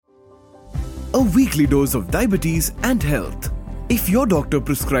a weekly dose of diabetes and health. If your doctor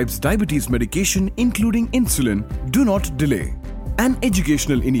prescribes diabetes medication including insulin, do not delay. An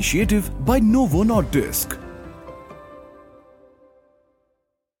educational initiative by Novo Nordisk.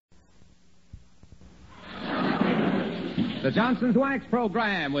 The Johnson's Wax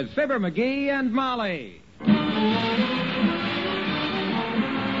Program with Fibber, McGee, and Molly.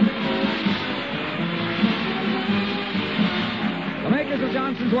 The makers of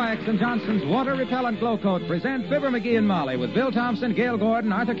Johnson's Wax and Johnson's Water Repellent Glow Coat present Fibber, McGee, and Molly with Bill Thompson, Gail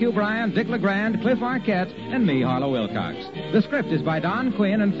Gordon, Arthur Q. Bryan, Dick LeGrand, Cliff Arquette, and me, Harlow Wilcox. The script is by Don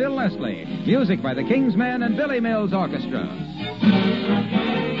Quinn and Phil Leslie. Music by the King's Men and Billy Mills Orchestra.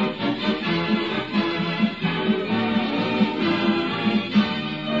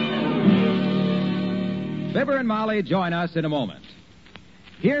 Fibber and Molly join us in a moment.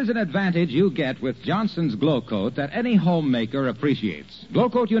 Here's an advantage you get with Johnson's Glow Coat that any homemaker appreciates. Glow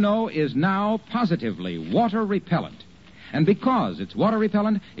Coat, you know, is now positively water repellent. And because it's water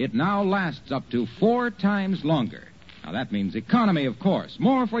repellent, it now lasts up to 4 times longer. Now, that means economy, of course,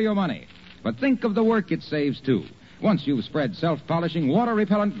 more for your money. But think of the work it saves, too. Once you've spread self-polishing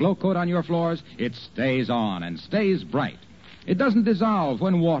water-repellent Glow Coat on your floors, it stays on and stays bright. It doesn't dissolve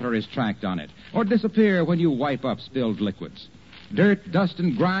when water is tracked on it, or disappear when you wipe up spilled liquids. Dirt, dust,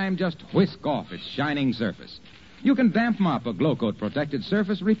 and grime just whisk off its shining surface. You can damp mop a Glow Coat protected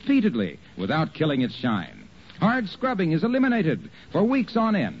surface repeatedly without killing its shine. Hard scrubbing is eliminated for weeks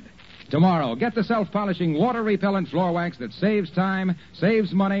on end. Tomorrow, get the self-polishing water-repellent floor wax that saves time,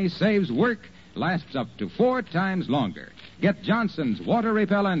 saves money, saves work, lasts up to 4 times longer. Get Johnson's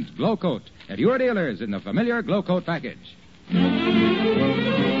water-repellent Glow Coat at your dealers in the familiar Glow Coat package.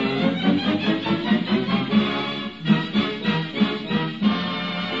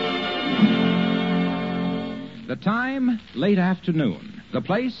 The time, late afternoon. The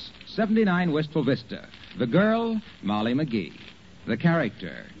place, 79 Wistful Vista. The girl, Molly McGee. The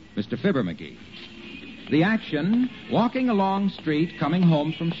character, Mr. Fibber McGee. The action, walking along street, coming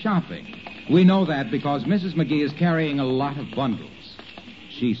home from shopping. We know that because Mrs. McGee is carrying a lot of bundles.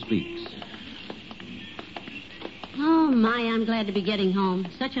 She speaks. Oh, my, I'm glad to be getting home.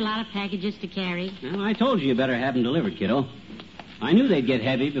 Such a lot of packages to carry. Well, I told you better have them delivered, kiddo. I knew they'd get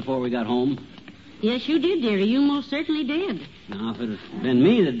heavy before we got home. Yes, you did, dearie. You most certainly did. Now, if it had been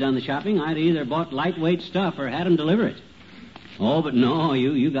me that'd done the shopping, I'd either bought lightweight stuff or had them deliver it. Oh, but no,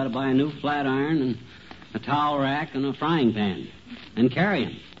 you got to buy a new flat iron and a towel rack and a frying pan and carry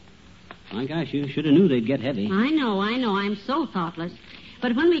them. My gosh, you should have knew they'd get heavy. I know. I'm so thoughtless.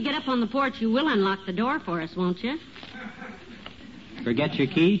 But when we get up on the porch, you will unlock the door for us, won't you? Forget your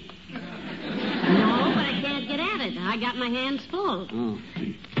key? No, but I can't get at it. I got my hands full. Oh.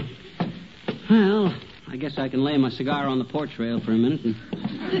 Well, I guess I can lay my cigar on the porch rail for a minute and...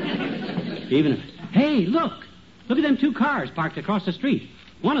 Even if... Hey, look! Look at them 2 cars parked across the street.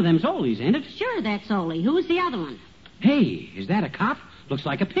 One of them's Olie's, ain't it? Sure, that's Olie. Who's the other one? Hey, is that a cop? Looks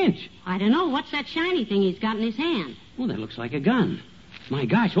like a pinch. I don't know. What's that shiny thing he's got in his hand? Oh, that looks like a gun. My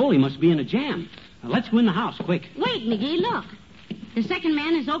gosh, Olie must be in a jam. Now, let's go in the house, quick. Wait, McGee, look. The second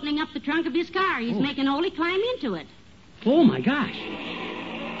man is opening up the trunk of his car. He's making Olie climb into it. Oh, my gosh.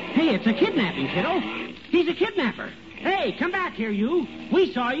 Hey, it's a kidnapping, kiddo. He's a kidnapper. Hey, come back here, you.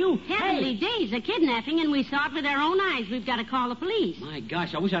 We saw you. Heavenly days, a kidnapping, and we saw it with our own eyes. We've got to call the police. My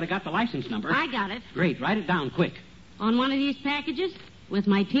gosh, I wish I'd have got the license number. I got it. Great, write it down, quick. On one of these packages? With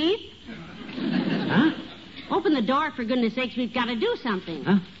my teeth? Huh? Open the door, for goodness sakes. We've got to do something.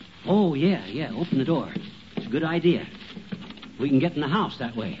 Huh? Oh, yeah, open the door. It's a good idea. We can get in the house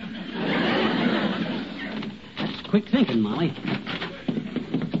that way. That's quick thinking, Molly.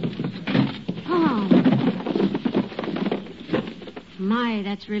 Oh. My,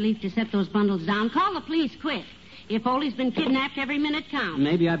 that's relief to set those bundles down. Call the police quick. If Olie's been kidnapped, every minute counts.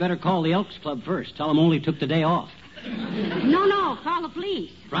 Maybe I better call the Elks Club first. Tell them Olie took the day off. No, call the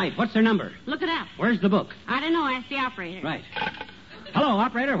police. Right, what's their number? Look it up. Where's the book? I don't know, ask the operator. Right. Hello,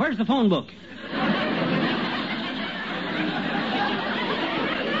 operator, where's the phone book?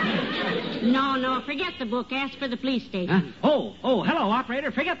 No, forget the book. Ask for the police station. Huh? Oh, hello,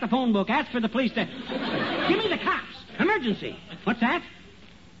 operator. Forget the phone book. Ask for the police station. Give me the cops. Emergency. What's that?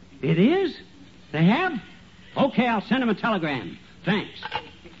 It is? They have? Okay, I'll send them a telegram. Thanks.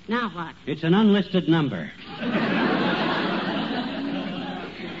 Now what? It's an unlisted number.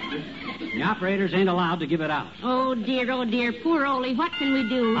 The operators ain't allowed to give it out. Oh, dear. Poor Olie. What can we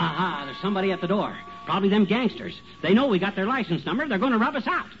do? Aha, there's somebody at the door. Probably them gangsters. They know we got their license number. They're going to rub us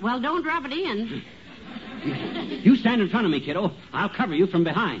out. Well, don't rub it in. You stand in front of me, kiddo. I'll cover you from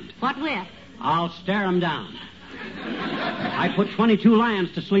behind. What with? I'll stare them down. I put 22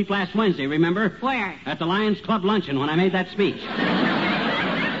 lions to sleep last Wednesday, remember? Where? At the Lions Club luncheon when I made that speech.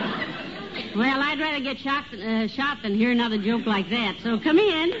 Well, I'd rather get shot than hear another joke like that. So come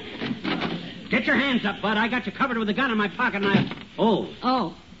in. Get your hands up, Bud. I got you covered with a gun in my pocket and I... Oh.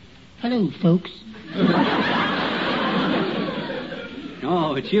 Oh. Hello, folks.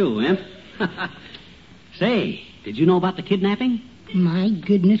 Oh, it's you, Imp. Say, did you know about the kidnapping? My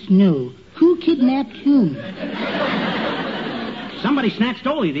goodness, no. Who kidnapped whom? Somebody snatched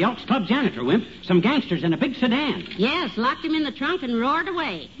Olie, the Elks Club janitor, Wimp. Some gangsters in a big sedan. Yes, locked him in the trunk and roared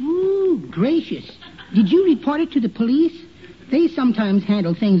away. Ooh, gracious. Did you report it to the police? They sometimes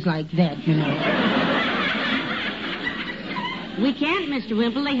handle things like that, you know. We can't, Mr.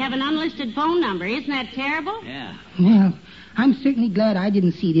 Wimple. They have an unlisted phone number. Isn't that terrible? Yeah. Well, I'm certainly glad I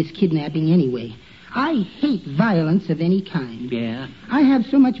didn't see this kidnapping anyway. I hate violence of any kind. Yeah? I have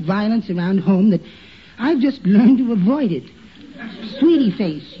so much violence around home that I've just learned to avoid it. Sweetie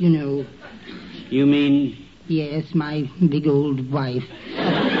face, you know. You mean... Yes, my big old wife.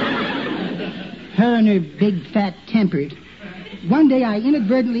 Her and her big fat temper. One day I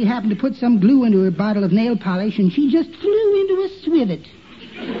inadvertently happened to put some glue into her bottle of nail polish and she just flew into a swivet.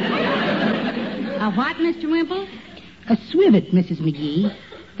 A what, Mr. Wimple? A swivet, Mrs. McGee.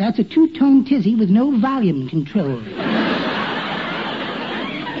 That's a two-tone tizzy with no volume control.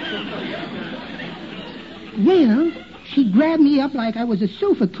 Well, she grabbed me up like I was a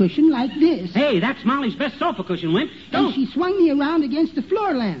sofa cushion like this. Hey, that's Molly's best sofa cushion, Wimp. And she swung me around against the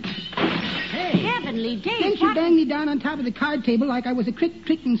floor lamp. Hey. Heavenly days. Then she banged me down on top of the card table like I was a crick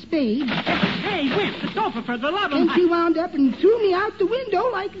and spade. Hey, Wimp, the sofa, for the love of... Then she wound up and threw me out the window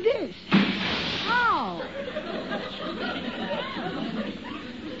like this. Oh.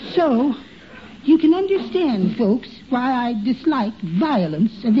 So, you can understand, folks, why I dislike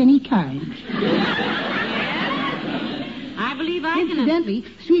violence of any kind. I believe I can... Incidentally,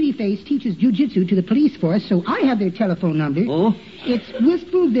 Sweetie Face teaches jujitsu to the police force, so I have their telephone number. Oh? It's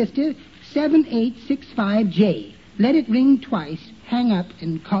Wistful Vista 7865J. Let it ring twice, hang up,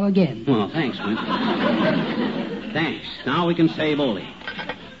 and call again. Well, thanks, Wimp. Thanks. Now we can save Olie.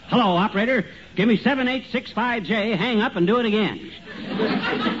 Hello, operator. Give me 7865J, hang up, and do it again.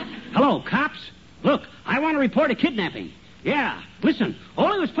 Hello, cops. Look, I want to report a kidnapping. Yeah, listen.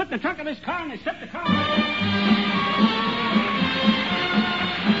 Olie was put in the trunk of this car and they set the car...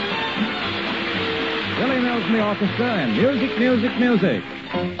 Billy Mills and the orchestra and music, music, music.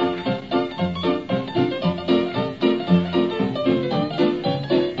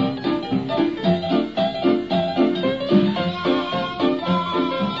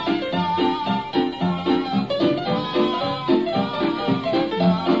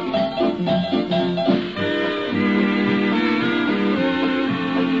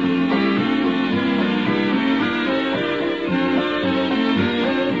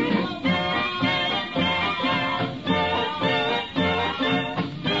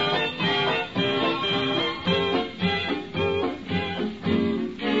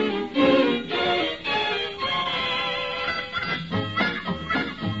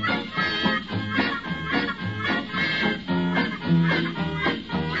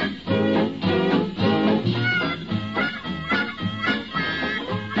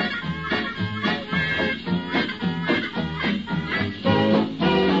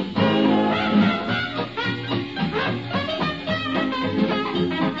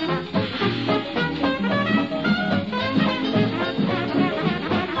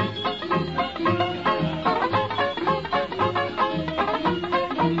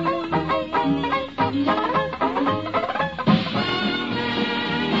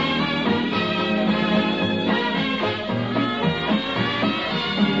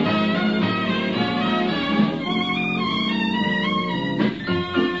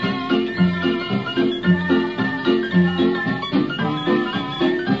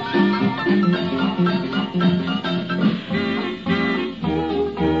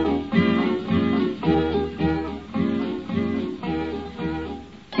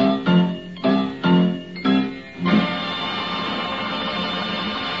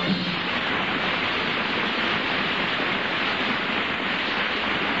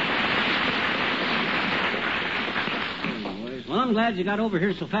 Well, I'm glad you got over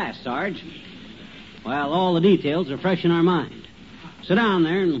here so fast, Sarge. Well, all the details are fresh in our mind. Sit down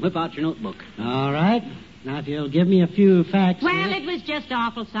there and whip out your notebook. All right. Now, if you'll give me a few facts... Well, it was just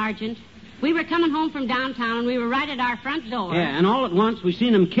awful, Sergeant. We were coming home from downtown, and we were right at our front door. Yeah, and all at once we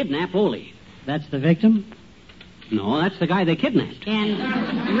seen them kidnap Olie. That's the victim? No, that's the guy they kidnapped. And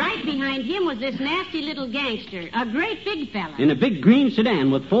right behind him was this nasty little gangster, a great big fella. In a big green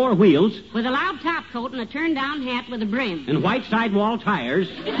sedan with 4 wheels. With a loud top coat and a turned-down hat with a brim. And white sidewall tires.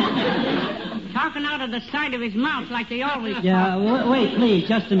 Talking out of the side of his mouth like they always Yeah, talk. wait, please,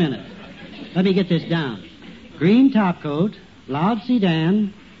 just a minute. Let me get this down. Green top coat, loud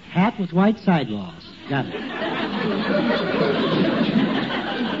sedan, hat with white sidewalls. Got it.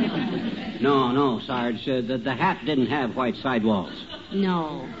 No, Sarge. The hat didn't have white sidewalls.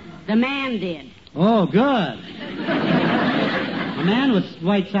 No, the man did. Oh, good. A man with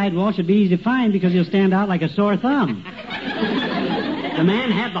white sidewalls should be easy to find because he'll stand out like a sore thumb. The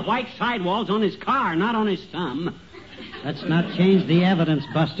man had the white sidewalls on his car, not on his thumb. Let's not change the evidence,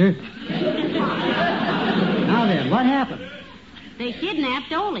 Buster. Now then, what happened? They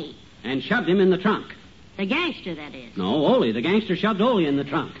kidnapped Olie. And shoved him in the trunk. The gangster, that is. No, Olie. The gangster shoved Olie in the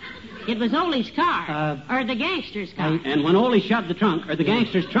trunk. It was Olie's car. Or the gangster's car. And when Olie shoved the trunk, or the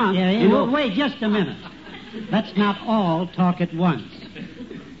gangster's trunk... Wait just a minute. Let's not all talk at once.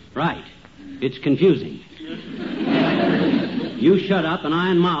 Right. It's confusing. You shut up, and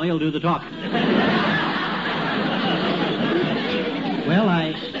I and Molly will do the talking. Well,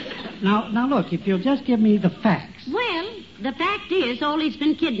 Now, look, if you'll just give me the facts. Well, the fact is, Olie's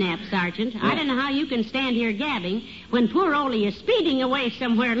been kidnapped, Sergeant. I don't know how you can stand here gabbing when poor Olie is speeding away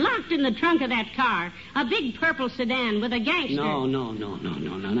somewhere, locked in the trunk of that car, a big purple sedan with a gangster. No.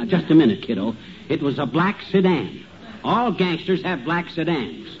 Just a minute, kiddo. It was a black sedan. All gangsters have black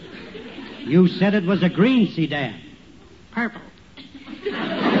sedans. You said it was a green sedan. Purple.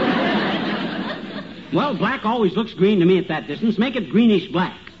 Well, black always looks green to me at that distance. Make it greenish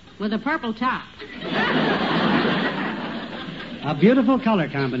black. With a purple top. A beautiful color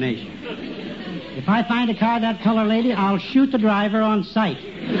combination. If I find a car that color, lady, I'll shoot the driver on sight.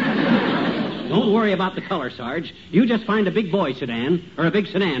 Don't worry about the color, Sarge. You just find a big boy sedan, or a big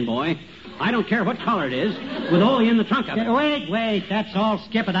sedan boy. I don't care what color it is, with Olie in the trunk of it. Wait, that's all.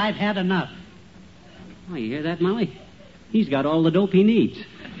 Skip it. I've had enough. Oh, you hear that, Molly? He's got all the dope he needs.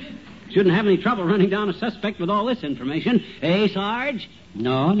 Shouldn't have any trouble running down a suspect with all this information. Eh, Sarge?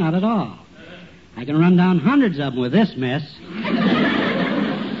 No, not at all. I can run down hundreds of them with this mess.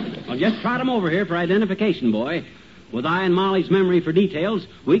 Well, just trot him over here for identification, boy. With I and Molly's memory for details,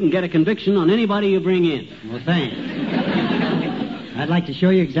 we can get a conviction on anybody you bring in. Well, thanks. I'd like to show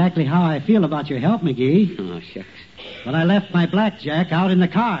you exactly how I feel about your help, McGee. Oh, shucks. But I left my blackjack out in the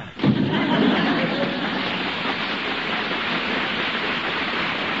car.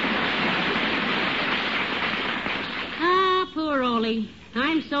 Poor Olie.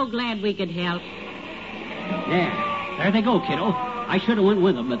 I'm so glad we could help. There they go, kiddo. I should have went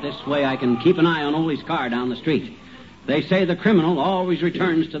with them, but this way I can keep an eye on Olie's car down the street. They say the criminal always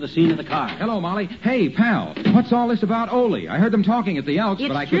returns to the scene of the car. Hello, Molly. Hey, pal. What's all this about Olie? I heard them talking at the Elks,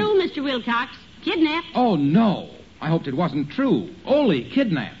 but I couldn't... It's true, Mr. Wilcox. Kidnapped. Oh, no. I hoped it wasn't true. Olie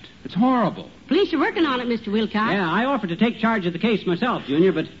kidnapped. It's horrible. Police are working on it, Mr. Wilcox. Yeah, I offered to take charge of the case myself,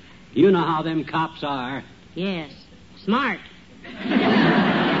 Junior, but you know how them cops are. Yes. Smart.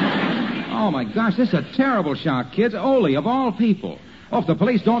 Oh, my gosh, this is a terrible shock, kids. Olie, of all people. Oh, if the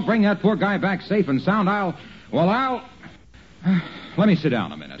police don't bring that poor guy back safe and sound, I'll... Let me sit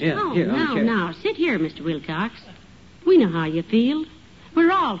down a minute. Yeah, now, sit here, Mr. Wilcox. We know how you feel.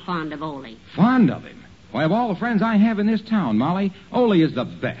 We're all fond of Olie. Fond of him? Why, of all the friends I have in this town, Molly, Olie is the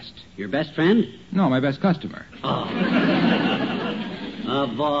best. Your best friend? No, my best customer. Oh.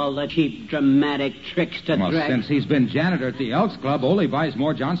 Of all the cheap, dramatic tricks to Well, drag... since he's been janitor at the Elks Club, Olie buys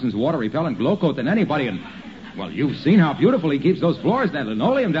more Johnson's water-repellent glow coat than anybody, and... Well, you've seen how beautiful he keeps those floors, that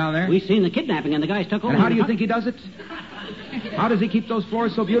linoleum down there. We've seen the kidnapping, and the guys took over... And how do you think he does it? How does he keep those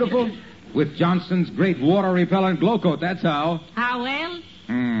floors so beautiful? With Johnson's great water-repellent glow coat, that's how. How well?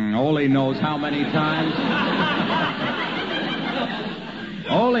 Olie knows how many times.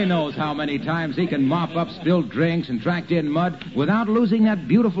 Olie knows how many times he can mop up spilled drinks and tracked in mud without losing that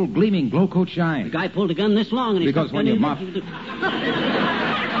beautiful gleaming glow coat shine. The guy pulled a gun this long, and he... Because when you mop...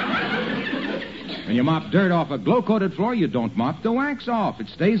 When you mop dirt off a glow-coated floor, you don't mop the wax off. It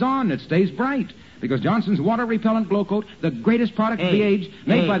stays on. It stays bright. Because Johnson's water-repellent glow coat, the greatest product of the age,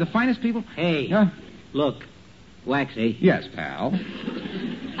 made by the finest people... Look, Waxy. Yes, pal.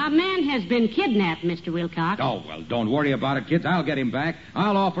 A man has been kidnapped, Mr. Wilcox. Oh, well, don't worry about it, kids. I'll get him back.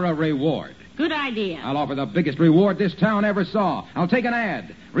 I'll offer a reward. Good idea. I'll offer the biggest reward this town ever saw. I'll take an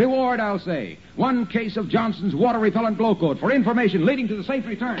ad. Reward, I'll say. 1 case of Johnson's water-repellent glow coat for information leading to the safe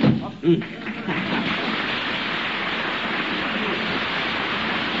return.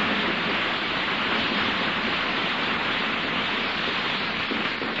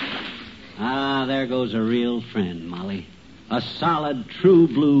 Now, there goes a real friend, Molly. A solid, true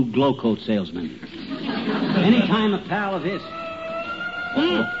blue glow coat salesman. Anytime a pal of his...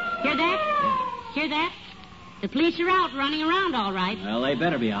 Hear that? Hear that? The police are out running around all right. Well, they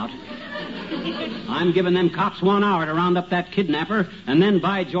better be out. I'm giving them cops 1 hour to round up that kidnapper, and then,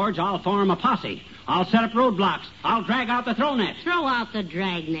 by George, I'll form a posse. I'll set up roadblocks. I'll drag out the throw net. Throw out the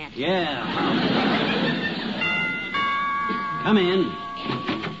dragnet. Yeah. Come in.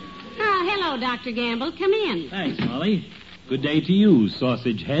 Oh, hello, Dr. Gamble. Come in. Thanks, Molly. Good day to you,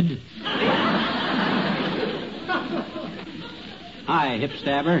 sausage head. Hi, hip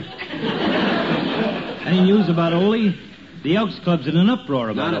stabber. Any news about Olie? The Elks Club's in an uproar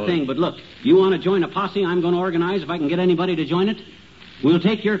about Not a Olie. thing, but look, you want to join a posse I'm going to organize if I can get anybody to join it? We'll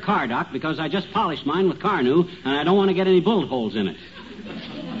take your car, Doc, because I just polished mine with Carnu, and I don't want to get any bullet holes in it.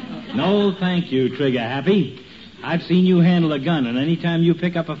 No, thank you, Trigger Happy. I've seen you handle a gun, and any time you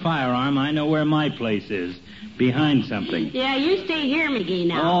pick up a firearm, I know where my place is. Behind something. Yeah, you stay here, McGee,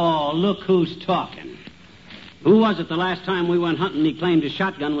 now. Oh, look who's talking. Who was it the last time we went hunting he claimed his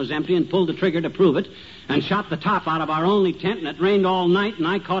shotgun was empty and pulled the trigger to prove it and shot the top out of our only tent and it rained all night and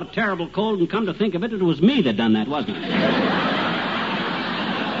I caught a terrible cold and come to think of it, it was me that done that, wasn't it?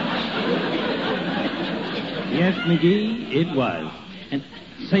 Yes, McGee, it was. And,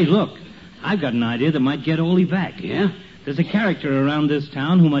 say, look, I've got an idea that might get Olie back. Yeah? There's a character around this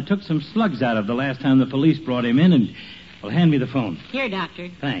town whom I took some slugs out of the last time the police brought him in, and... Well, hand me the phone. Here, Doctor.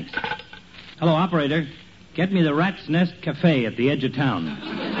 Thanks. Hello, operator. Get me the Rat's Nest Cafe at the edge of town.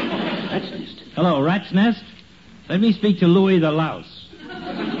 Rat's Nest? Hello, Rat's Nest? Let me speak to Louis the Louse.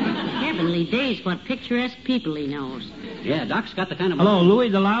 Heavenly days, what picturesque people he knows. Yeah, Doc's got the kind of... Hello, Louis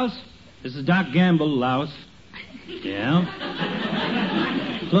the Louse? This is Doc Gamble, Louse. Yeah?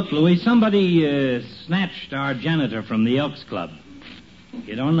 Look, Louis, somebody snatched our janitor from the Elks Club.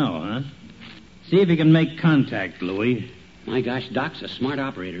 You don't know, huh? See if you can make contact, Louis. My gosh, Doc's a smart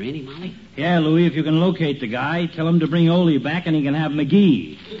operator, ain't he, Molly? Yeah, Louis, if you can locate the guy, tell him to bring Olie back and he can have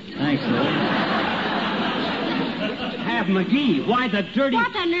McGee. Thanks, Louis. Have McGee? Why, the dirty...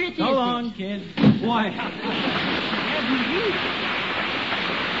 What on earth is So long, this? kid. Why... Have McGee?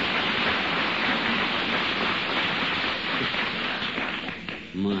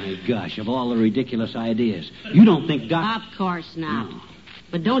 My gosh, of all the ridiculous ideas. You don't think Doc... Of course not. No.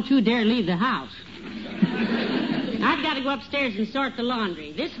 But don't you dare leave the house. I've got to go upstairs and sort the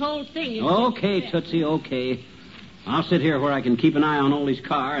laundry. This whole thing is... Okay, Tootsie, okay. I'll sit here where I can keep an eye on Olie's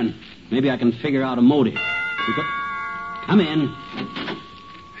car, and maybe I can figure out a motive. Come in.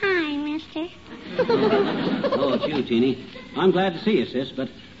 Hi, mister. Oh, it's you, Teeny. I'm glad to see you, sis, but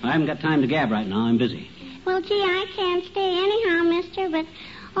I haven't got time to gab right now. I'm busy. Well, gee, I can't stay anyhow, mister, but...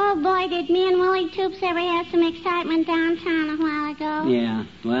 Oh, boy, did me and Willie Toops ever have some excitement downtown a while ago. Yeah,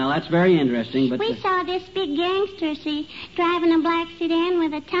 well, that's very interesting, but... We saw this big gangster, see, driving a black sedan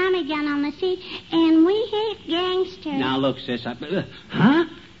with a Tommy gun on the seat, and we hate gangsters. Now, look, sis, huh?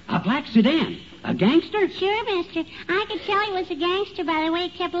 A black sedan? A gangster? Sure, mister. I could tell he was a gangster by the way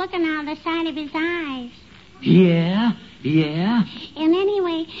he kept looking out of the side of his eyes. Yeah? Yeah? And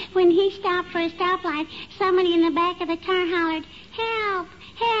anyway, when he stopped for a stoplight, somebody in the back of the car hollered, "Help!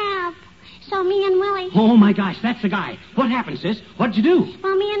 Help!" So me and Willie... Oh, my gosh, that's the guy. What happened, sis? What'd you do?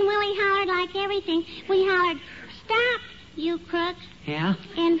 Well, me and Willie hollered like everything. We hollered, "Stop, you crook." Yeah?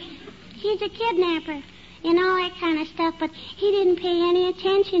 And he's a kidnapper and all that kind of stuff, but he didn't pay any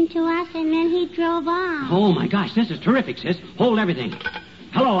attention to us, and then he drove off. Oh, my gosh, this is terrific, sis. Hold everything.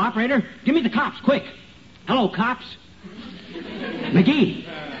 Hello, operator. Give me the cops, quick. Hello, cops. McGee.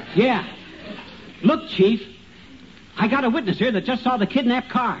 Yeah. Look, Chief. I got a witness here that just saw the kidnapped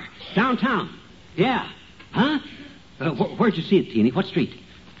car downtown. Yeah. Huh? Where'd you see it, Teeny? What street?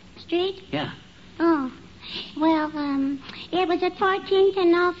 Street? Yeah. Oh. Well, it was at 14th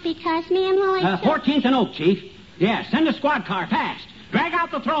and Oak because me and Willie... 14th and Oak, Chief. Yeah, send a squad car fast. Drag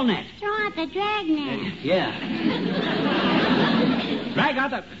out the throw net. Throw out the dragnet. Yeah. Drag out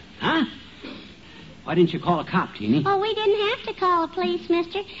the... Huh? Why didn't you call a cop, Teeny? Oh, we didn't have to call the police,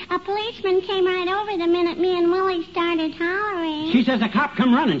 mister. A policeman came right over the minute me and Willie started hollering. She says a cop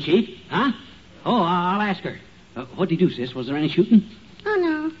come running, Chief. Huh? Oh, I'll ask her. What'd he do, sis? Was there any shooting? Oh,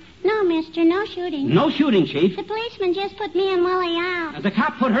 no. No, mister, no shooting. No shooting, Chief. The policeman just put me and Willie out. The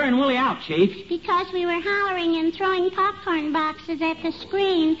cop put her and Willie out, Chief. Because we were hollering and throwing popcorn boxes at the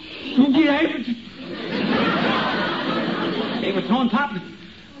screen. They were throwing pop...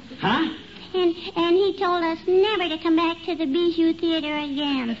 Huh? And he told us never to come back to the Bijou Theater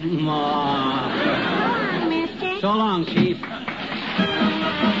again. So long, mister. So long, Chief.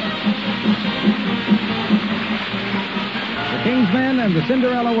 The King's Men and the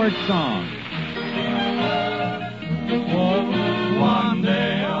Cinderella Works song. One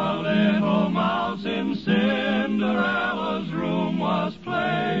day a little mouse in Cinderella's room was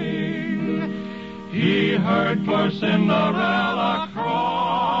playing. He heard poor Cinderella crying.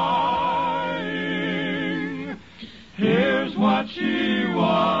 Here's what she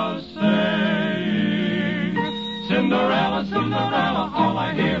was saying. Cinderella, Cinderella, all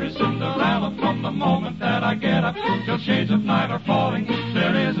I hear is Cinderella. From the moment that I get up till shades of night are falling,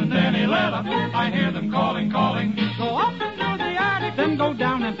 there isn't any let up. I hear them calling, calling. Go up into the attic, then go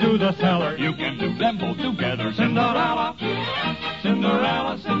down into the cellar. You can do them both together. Cinderella,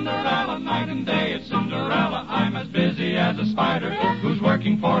 Cinderella, Cinderella, night and day it's Cinderella. I'm as busy as a spider who's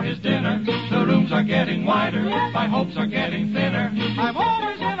working for his dinner. The rooms are getting wider, my hopes are getting thinner. I'm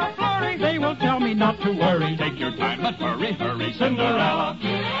always in a flurry, they will tell me not to worry. Take your time, but hurry, hurry, Cinderella.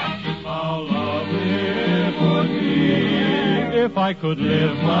 How lovely it would be if I could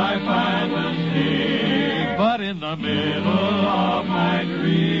live my fantasy, but in the middle of my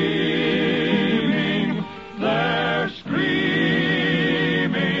dreaming, they're screaming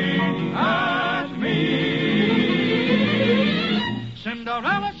at me.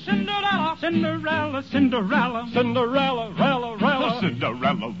 Cinderella, Cinderella, Cinderella, Cinderella, Cinderella, Rella, Rella,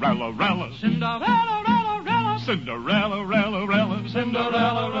 Cinderella, Rella, Rella, Cinderella, Rella, Rella, Cinderella, Rella, Rella,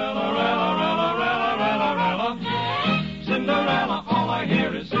 Cinderella, Rella, Rella, Rella, Rella, Rella, Rella. Cinderella, all I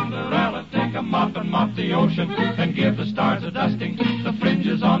hear is Cinderella. Take a mop and mop the ocean and give the stars a dusting. The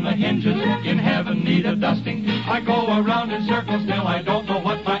fringes on the hinges in heaven need a dusting. I go around in circles till I don't know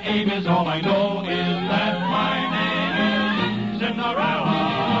what my aim is. All I know is that my name is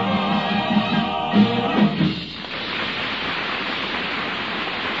Cinderella.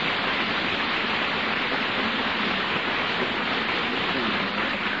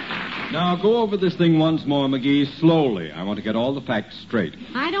 Now, go over this thing once more, McGee, slowly. I want to get all the facts straight.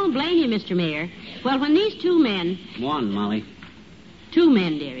 I don't blame you, Mr. Mayor. Well, when these two men... One, Molly. Two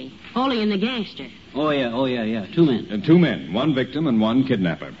men, dearie. Olie and the gangster. Oh, yeah. 2 men. And 2 men, 1 victim and 1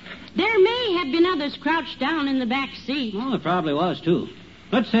 kidnapper. There may have been others crouched down in the back seat. Well, there probably was, too.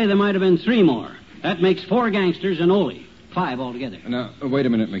 Let's say there might have been 3 more. That makes 4 gangsters and Olie. 5 altogether. Now, wait a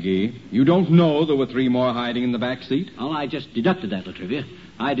minute, McGee. You don't know there were 3 more hiding in the back seat? Well, I just deducted that, Latrivia.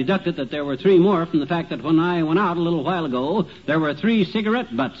 I deducted that there were 3 more from the fact that when I went out a little while ago, there were 3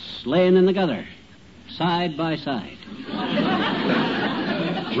 cigarette butts laying in the gutter, side by side.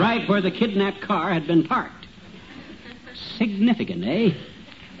 Right where the kidnapped car had been parked. Significant, eh?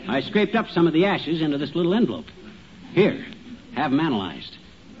 I scraped up some of the ashes into this little envelope. Here, have them analyzed.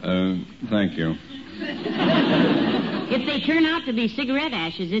 Thank you. If they turn out to be cigarette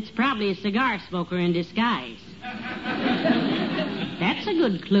ashes, it's probably a cigar smoker in disguise. That's a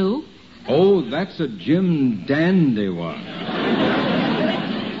good clue. Oh, that's a Jim Dandy one.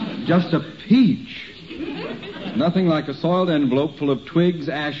 Just a peach. Nothing like a soiled envelope full of twigs,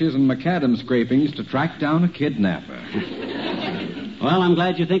 ashes, and macadam scrapings to track down a kidnapper. Well, I'm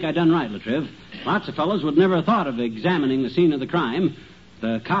glad you think I done right, Latriv. Lots of fellows would never have thought of examining the scene of the crime.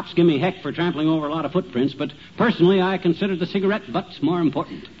 The cops give me heck for trampling over a lot of footprints, but personally I consider the cigarette butts more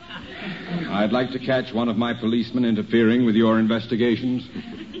important. I'd like to catch one of my policemen interfering with your investigations.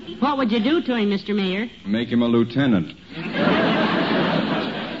 What would you do to him, Mr. Mayor? Make him a lieutenant.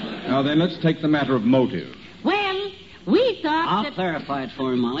 Now then, let's take the matter of motive. Well, we thought I'll clarify it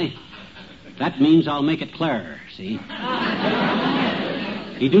for him, Molly. That means I'll make it clearer, see?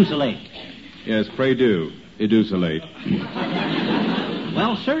 Educilate. Yes, pray do. Educilate.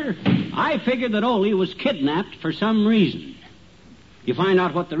 Well, sir, I figured that Olie was kidnapped for some reason. You find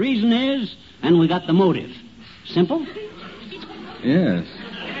out what the reason is, and we got the motive. Simple? Yes.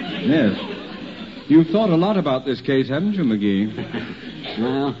 You've thought a lot about this case, haven't you, McGee?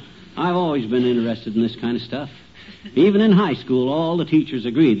 Well, I've always been interested in this kind of stuff. Even in high school, all the teachers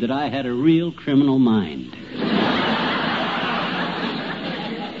agreed that I had a real criminal mind.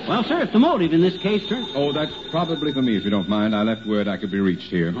 Well, sir, if the motive in this case turns... Oh, that's probably for me, if you don't mind. I left word I could be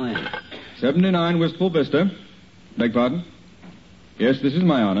reached here. Oh, yeah. 79 Wistful Vista. Beg pardon? Yes, this is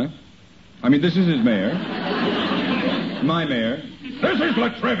my honor. I mean, this is his mayor. My mayor. This is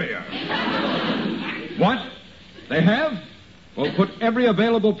Latrivia. What? They have? Well, put every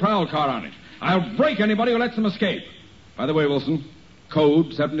available prowl car on it. I'll break anybody who lets them escape. By the way, Wilson,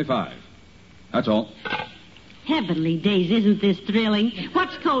 code 75. That's all. Heavenly days, isn't this thrilling?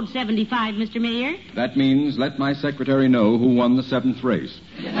 What's code 75, Mr. Mayor? That means let my secretary know who won the 7th race.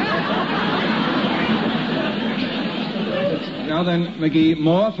 Now then, McGee,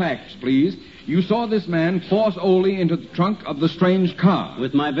 more facts, please. You saw this man force Olie into the trunk of the strange car.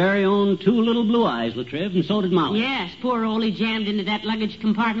 With my very own 2 little blue eyes, Latriv, and so did Molly. Yes, poor Olie jammed into that luggage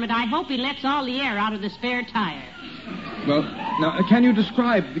compartment. I hope he lets all the air out of the spare tire. Well, now, can you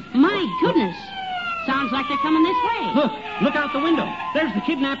describe the... My goodness. Sounds like they're coming this way. Look out the window. There's the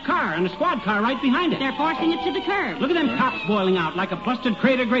kidnapped car and a squad car right behind it. They're forcing it to the curb. Look at them cops boiling out like a busted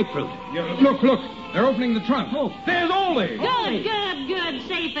crate of grapefruit. Yeah, look. They're opening the trunk. Oh, there's Olie. Good.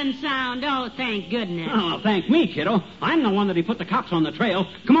 Safe and sound. Oh, thank goodness. Oh, thank me, kiddo. I'm the one that he put the cops on the trail.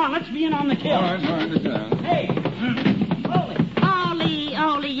 Come on, let's be in on the kill. All right. Hey,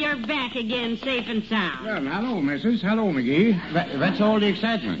 Olie, you're back again, safe and sound. Well, hello, missus. Hello, MCGee. That's all the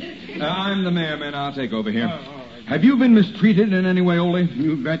excitement. I'm the mayor, man. I'll take over here. Have you been mistreated in any way, Olie?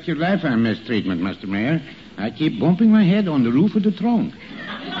 You bet your life I'm mistreatment, Mr. Mayor. I keep bumping my head on the roof of the trunk.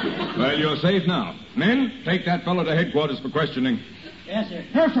 Well, you're safe now. Men, take that fellow to headquarters for questioning. Yes, sir.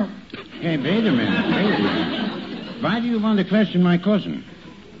 Hey, wait a minute. Why do you want to question my cousin?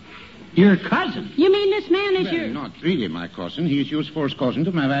 your cousin? You mean this man is your... Not really my cousin. He's your first cousin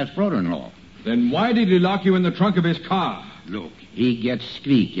to my wife's brother-in-law. Then why did he lock you in the trunk of his car? Look, he gets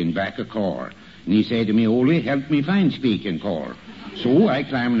squeaking back a car. And he said to me, Olie, help me find squeaking car. So I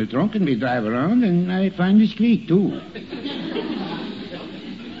climb in the trunk and we drive around and I find the squeak, too.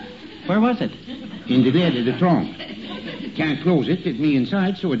 Where was it? In the bed of the trunk. Can't close it, it's me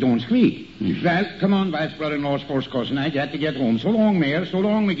inside, so it don't squeak. Well, come on, wife's brother-in-law's first cousin. I got to get home. So long, Mayor. So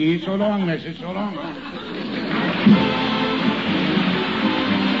long, MCGee. So long, Mrs. So long.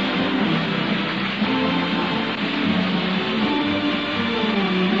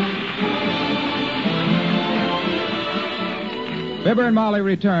 Fibber and Molly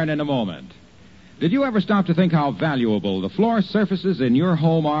return in a moment. Did you ever stop to think how valuable the floor surfaces in your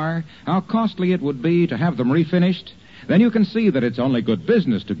home are? How costly it would be to have them refinished? Then you can see that it's only good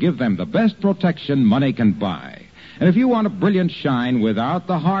business to give them the best protection money can buy. And if you want a brilliant shine without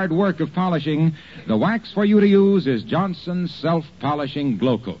the hard work of polishing, the wax for you to use is Johnson's Self-Polishing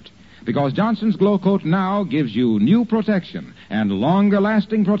Glow Coat. Because Johnson's Glow Coat now gives you new protection and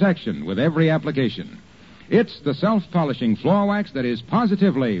longer-lasting protection with every application. It's the self-polishing floor wax that is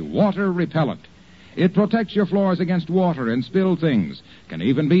positively water-repellent. It protects your floors against water and spilled things, can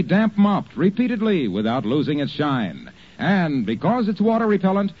even be damp-mopped repeatedly without losing its shine. And because it's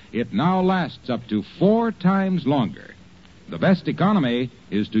water-repellent, it now lasts up to 4 times longer. The best economy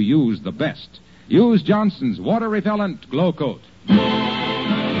is to use the best. Use Johnson's water-repellent Glow Coat.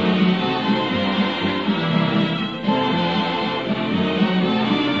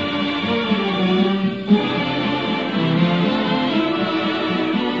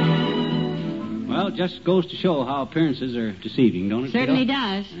 Just goes to show how appearances are deceiving, don't it? Certainly Kiddo?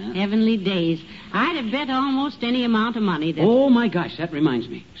 does. Yeah. Heavenly days. I'd have bet almost any amount of money that... Oh, my gosh, that reminds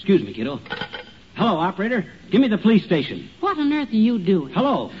me. Excuse me, kiddo. Hello, operator. Give me the police station. What on earth are you doing?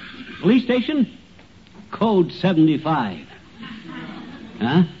 Hello. Police station? Code 75.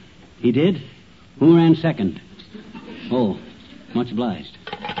 Huh? He did? Who ran second? Oh, much obliged.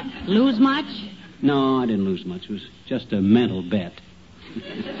 Lose much? No, I didn't lose much. It was just a mental bet.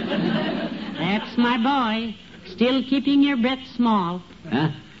 That's my boy. Still keeping your bet small. Huh?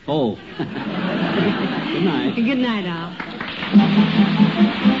 Oh. Good night. Good night, Al.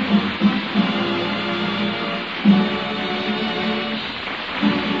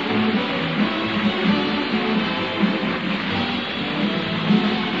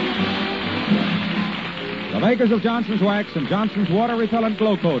 The makers of Johnson's Wax and Johnson's Water Repellent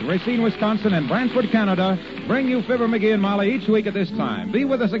Glow Coat, Racine, Wisconsin, and Brantford, Canada, bring you Fibber, MCGee, and Molly each week at this time. Be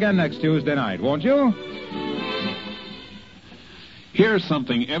with us again next Tuesday night, won't you? Here's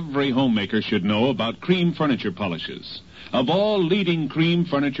something every homemaker should know about cream furniture polishes. Of all leading cream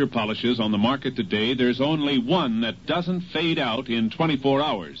furniture polishes on the market today, there's only one that doesn't fade out in 24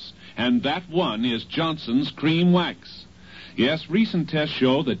 hours, and that one is Johnson's Cream Wax. Yes, recent tests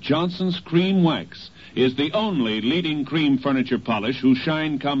show that Johnson's Cream Wax is the only leading cream furniture polish whose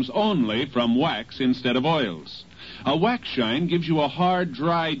shine comes only from wax instead of oils. A wax shine gives you a hard,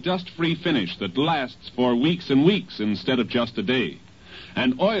 dry, dust-free finish that lasts for weeks and weeks instead of just a day.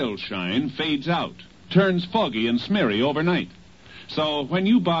 An oil shine fades out, turns foggy and smeary overnight. So when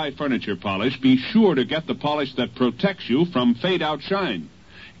you buy furniture polish, be sure to get the polish that protects you from fade-out shine.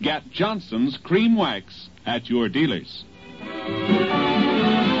 Get Johnson's Cream Wax at your dealers.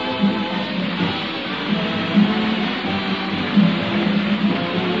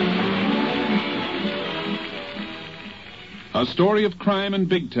 A story of crime in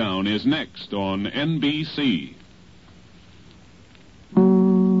Big Town is next on NBC.